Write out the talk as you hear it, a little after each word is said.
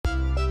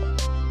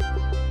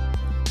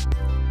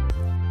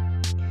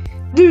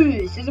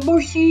This is a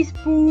Marshy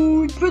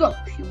Sports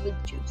production with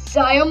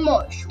Josiah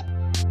Marshall.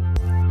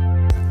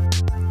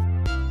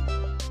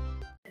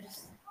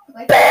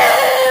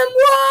 Bam!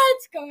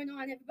 What's going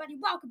on, everybody?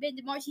 Welcome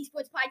into Marshy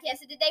Sports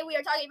Podcast. And today we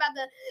are talking about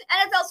the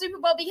NFL Super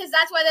Bowl because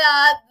that's what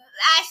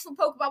Ash from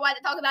Pokemon wanted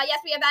to talk about.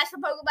 Yes, we have Ash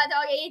from Pokemon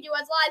talking to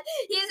us live.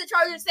 He is a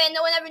Chargers fan.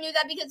 No one ever knew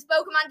that because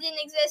Pokemon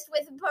didn't exist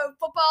with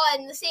football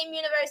in the same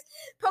universe.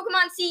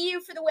 Pokemon CU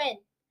for the win.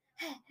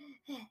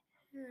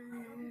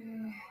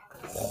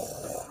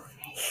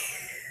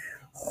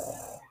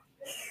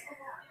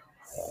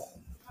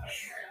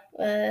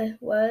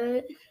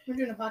 What? We're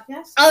doing a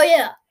podcast? Oh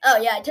yeah,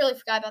 I totally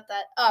forgot about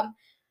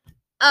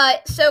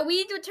that. So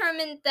we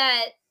determined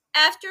that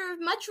after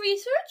much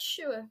research,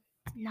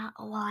 not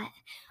a lot,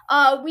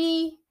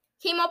 we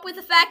came up with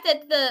the fact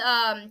that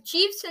the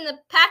Chiefs and the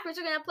Packers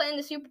are gonna play in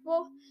the Super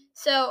Bowl.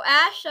 So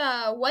Ash,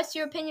 what's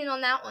your opinion on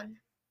that one?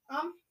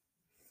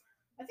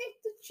 I think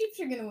the Chiefs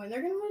are gonna win.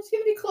 It's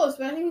gonna be close,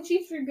 but I think the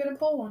Chiefs are gonna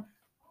pull one.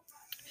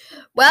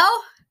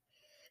 Well,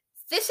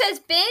 this has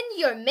been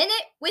your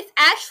Minute with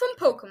Ash from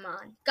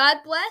Pokemon. God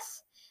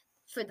bless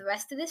for the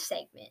rest of this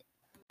segment.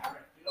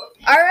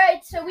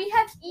 Alright, so we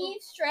have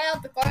Eve straight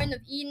out the Garden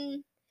of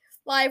Eden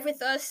live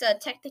with us.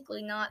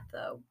 Technically not,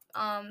 though.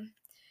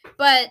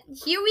 But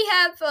here we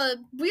have,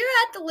 we're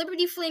at the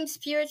Liberty Flame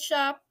Spirit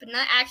Shop, but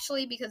not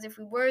actually, because if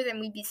we were, then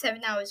we'd be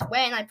 7 hours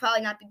away, and I'd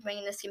probably not be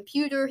bringing this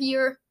computer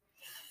here.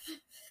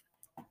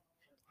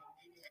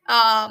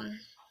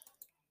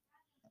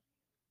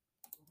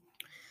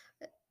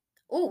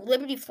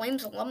 Liberty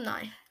Flames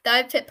alumni.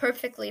 That would fit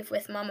perfectly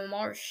with Mama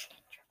Marsh.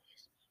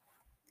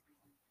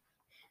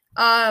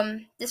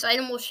 This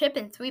item will ship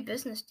in 3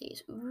 business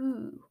days.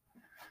 Ooh.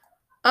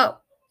 Oh,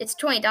 it's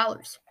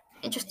 $20.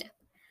 Interesting.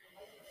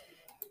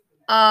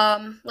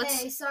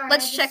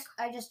 Let's check.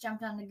 I just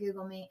jumped on the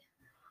Google Meet.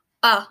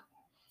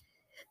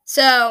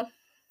 So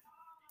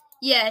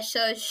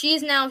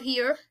she's now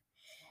here.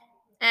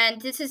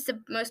 And this is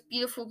the most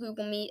beautiful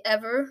Google Meet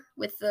ever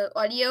with the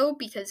audio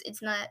because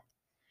it's not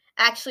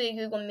actually a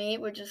Google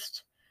Meet. We're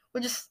just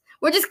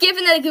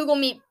giving it a Google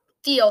Meet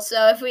feel.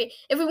 So if we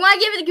want to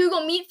give it a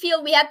Google Meet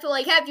feel, we have to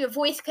have your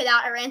voice cut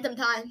out at random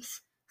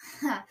times.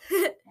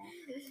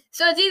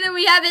 So it's either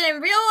we have it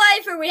in real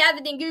life or we have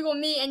it in Google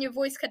Meet and your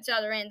voice cuts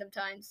out at random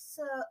times.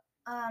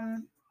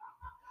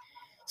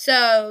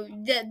 So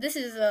this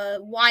is a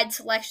wide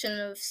selection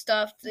of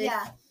stuff.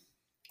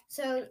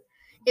 So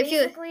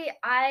basically,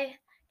 I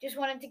just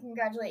wanted to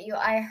congratulate you.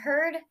 I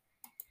heard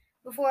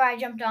before I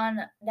jumped on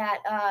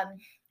that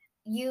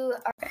you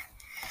are.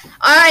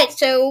 All right,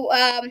 so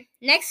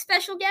next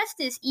special guest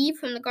is Eve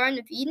from the Garden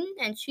of Eden,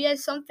 and she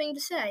has something to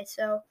say.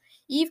 So,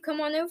 Eve,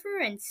 come on over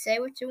and say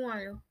what you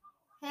want to.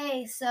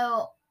 Hey,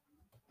 so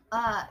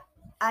I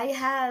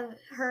have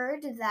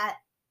heard that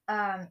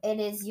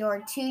it is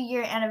your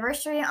 2-year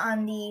anniversary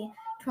on the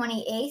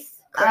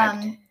 28th.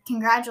 Correct.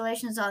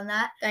 Congratulations on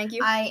that. Thank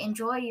you. I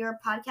enjoy your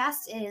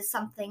podcast. It is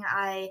something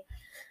I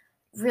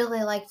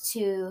really like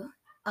to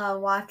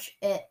watch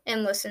it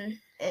and listen.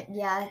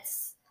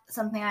 It's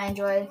something I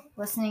enjoy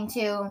listening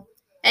to.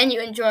 And you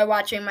enjoy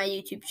watching my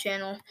YouTube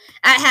channel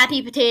at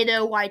Happy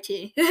Potato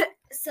YT.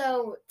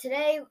 So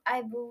today,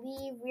 I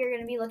believe we are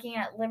going to be looking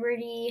at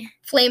Liberty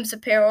Flames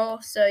apparel.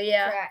 So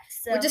yeah, correct.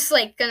 So we're just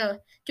gonna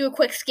do a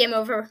quick skim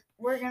over.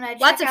 We're gonna check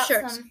lots of out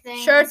shirts. Some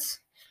things.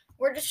 Shirts.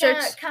 We're just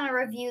gonna kind of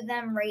review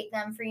them, rate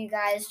them for you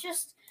guys.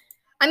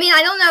 I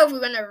don't know if we're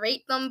gonna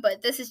rate them,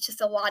 but this is just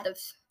there's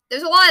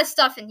a lot of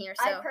stuff in here.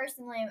 So I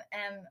personally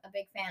am a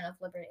big fan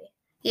of Liberty.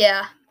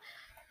 Yeah.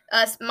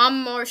 Mama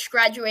Marsh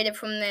graduated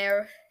from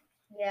there.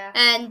 Yeah.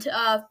 And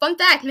fun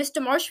fact, Mr.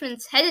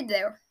 Marshman's headed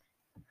there.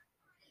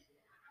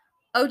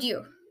 Oh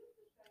dear.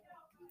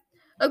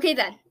 Okay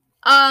then.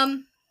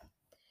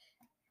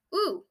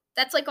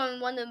 That's on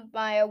one of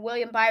my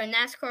William Byron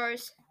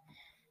NASCARs.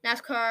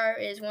 NASCAR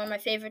is one of my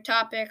favorite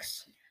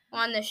topics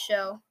on this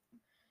show.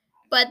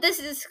 But this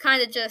is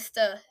kind of just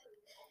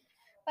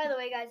By the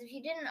way, guys, if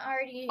you didn't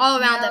already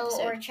all-around know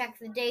episode. Or check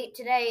the date,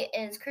 today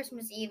is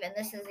Christmas Eve, and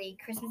this is a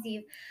Christmas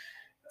Eve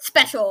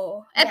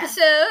special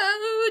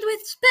episode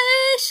with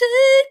special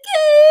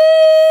guests.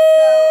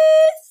 So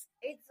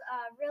it's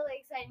really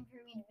exciting for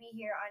me to be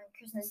here on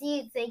Christmas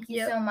Eve. Thank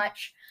you so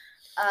much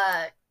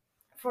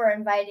for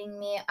inviting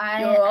me.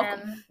 You're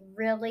welcome. Am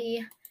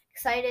really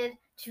excited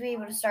to be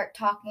able to start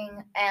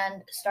talking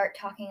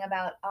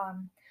about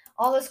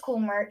all this cool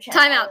merch.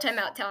 Time out.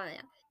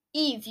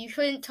 Eve, you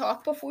couldn't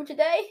talk before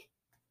today?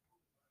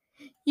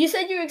 You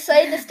said you were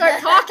excited to start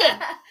talking.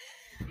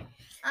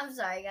 I'm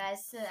sorry,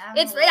 guys. I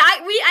think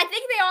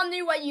they all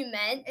knew what you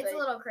meant. It's a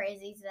little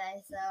crazy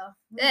today, so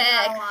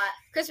a lot.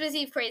 Christmas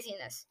Eve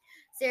craziness.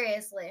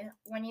 Seriously,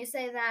 when you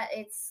say that,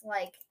 it's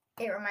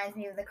it reminds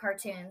me of the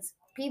cartoons.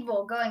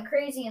 People going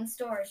crazy in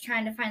stores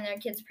trying to find their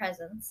kids'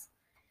 presents.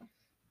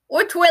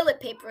 Or toilet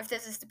paper if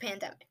this is the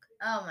pandemic.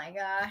 Oh my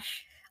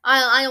gosh.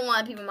 I don't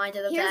want to be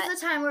reminded of that. Here's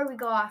the time where we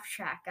go off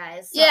track,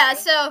 guys. Yeah,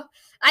 Sorry. so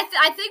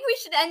I think we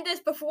should end this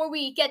before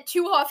we get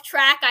too off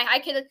track. I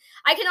can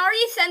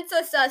already sense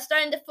us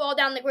starting to fall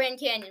down the Grand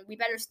Canyon. We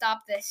better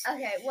stop this.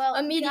 Okay, well,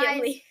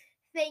 immediately. Guys,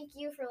 thank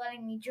you for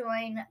letting me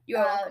join You're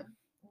welcome.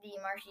 The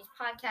Marshy's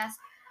podcast.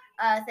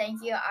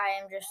 Thank you.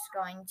 I am just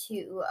going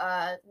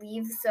to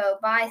leave. So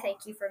bye.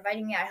 Thank you for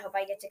inviting me. I hope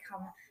I get to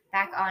come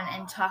back on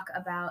and talk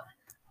about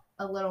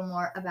a little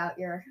more about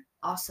your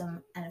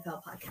awesome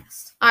NFL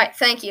podcast. All right,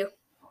 thank you.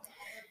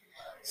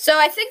 So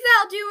I think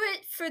that'll do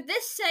it for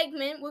this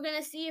segment. We're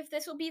going to see if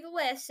this will be the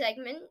last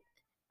segment.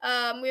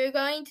 We're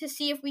going to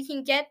see if we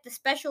can get the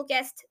special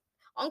guest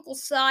Uncle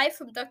Si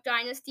from Duck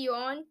Dynasty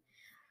on.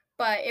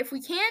 But if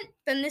we can't,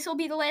 then this will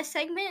be the last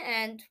segment,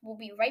 and we'll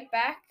be right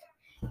back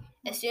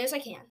as soon as I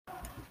can.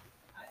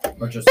 Bam!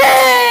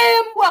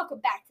 Welcome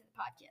back to the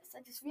podcast.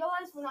 I just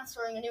realized we're not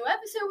starting a new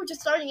episode. We're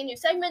just starting a new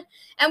segment,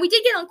 and we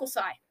did get Uncle Si.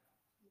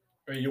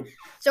 Hey, you.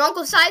 So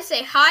Uncle Si,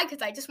 say hi,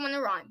 because I just want to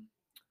rhyme.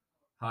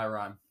 Hi,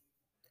 Rhyme.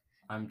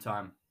 I'm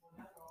Time.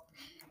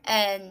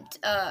 And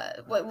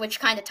which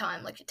kind of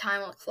time? Like the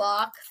time on the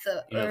clock,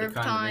 the herb the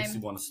kind time. that makes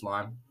you want to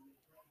slime.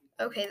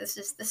 Okay, this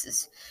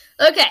is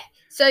okay.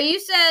 So you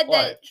said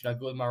What? Should I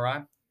go with my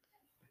rhyme?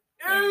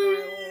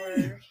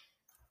 that.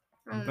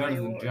 I'm better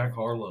than Jack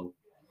Harlow.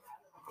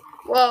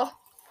 Well,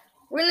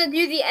 we're gonna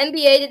do the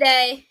NBA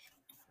today.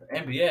 The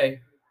NBA.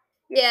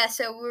 Yeah,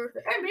 so we're The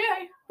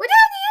NBA. doing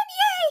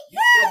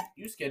the NBA.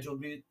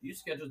 You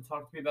scheduled to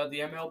talk to me about the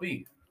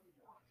MLB.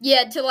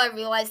 Yeah, until I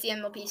realized the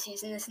MLB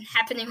season isn't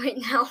happening right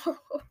now.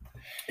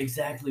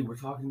 Exactly. We're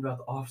talking about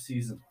the off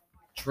season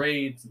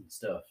trades and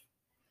stuff.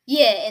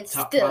 Yeah, and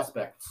Top still,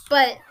 prospects.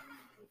 but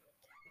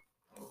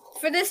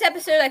for this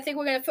episode, I think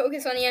we're gonna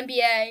focus on the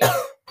NBA.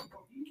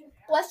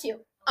 Bless you.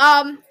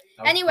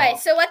 Anyway,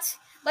 so let's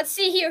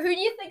see here. Who do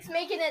you think's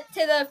making it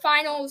to the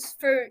finals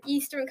for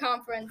Eastern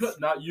Conference?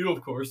 Not you,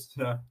 of course.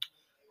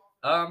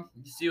 You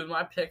see, with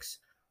my picks,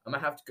 I'm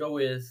gonna have to go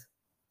with.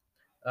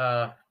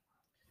 Well,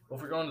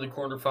 if we're going to the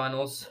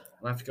quarterfinals,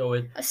 I'm gonna have to go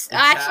with the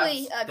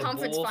Cavs, the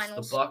conference Bulls,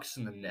 finals. the Bucks,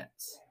 and the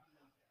Nets.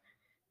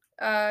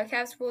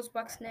 Cavs, Bulls,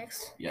 Bucks,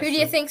 Knicks. Yes, Who do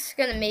you think's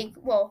gonna make?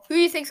 Well, who do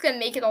you think's gonna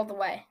make it all the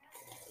way?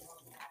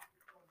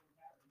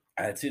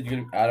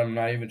 I'm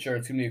not even sure.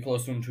 It's gonna be a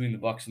close one between the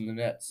Bucks and the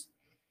Nets.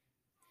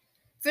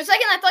 For a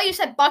second, I thought you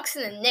said Bucks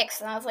and the Knicks,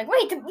 and I was like,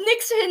 wait, the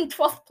Knicks are in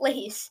 12th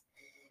place.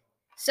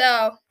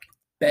 So.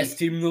 Best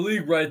team in the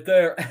league, right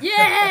there.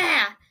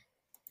 Yeah.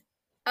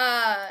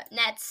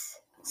 Nets.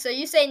 So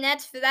you say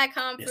Nets for that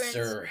conference? Yes,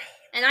 sir.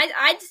 And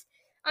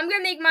I'm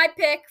gonna make my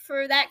pick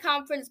for that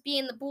conference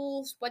being the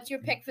Bulls. What's your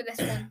pick for this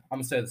one? I'm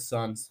gonna say the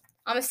Suns.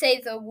 I'm gonna say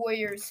the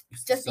Warriors,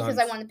 It's just the because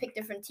I Suns. want to pick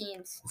different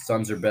teams. The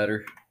Suns are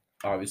better,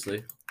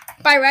 obviously.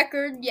 By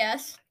record,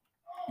 yes.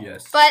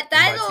 Yes. But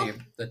And that'll.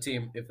 the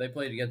team, if they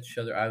played against each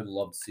other, I would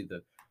love to see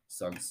the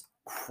Suns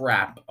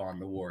crap on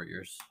the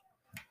Warriors.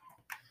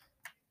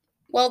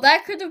 Well,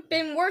 that could have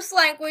been worse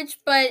language,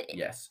 but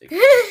Yes.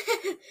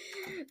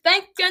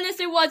 thank goodness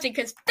it wasn't,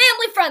 because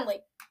family friendly.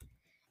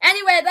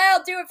 Anyway,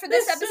 that'll do it for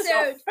this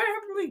episode. is a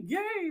family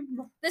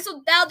game.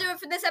 That'll do it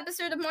for this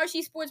episode of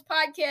Marshy Sports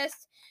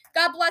Podcast.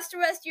 God bless the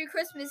rest of your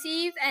Christmas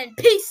Eve, and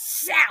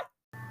peace out.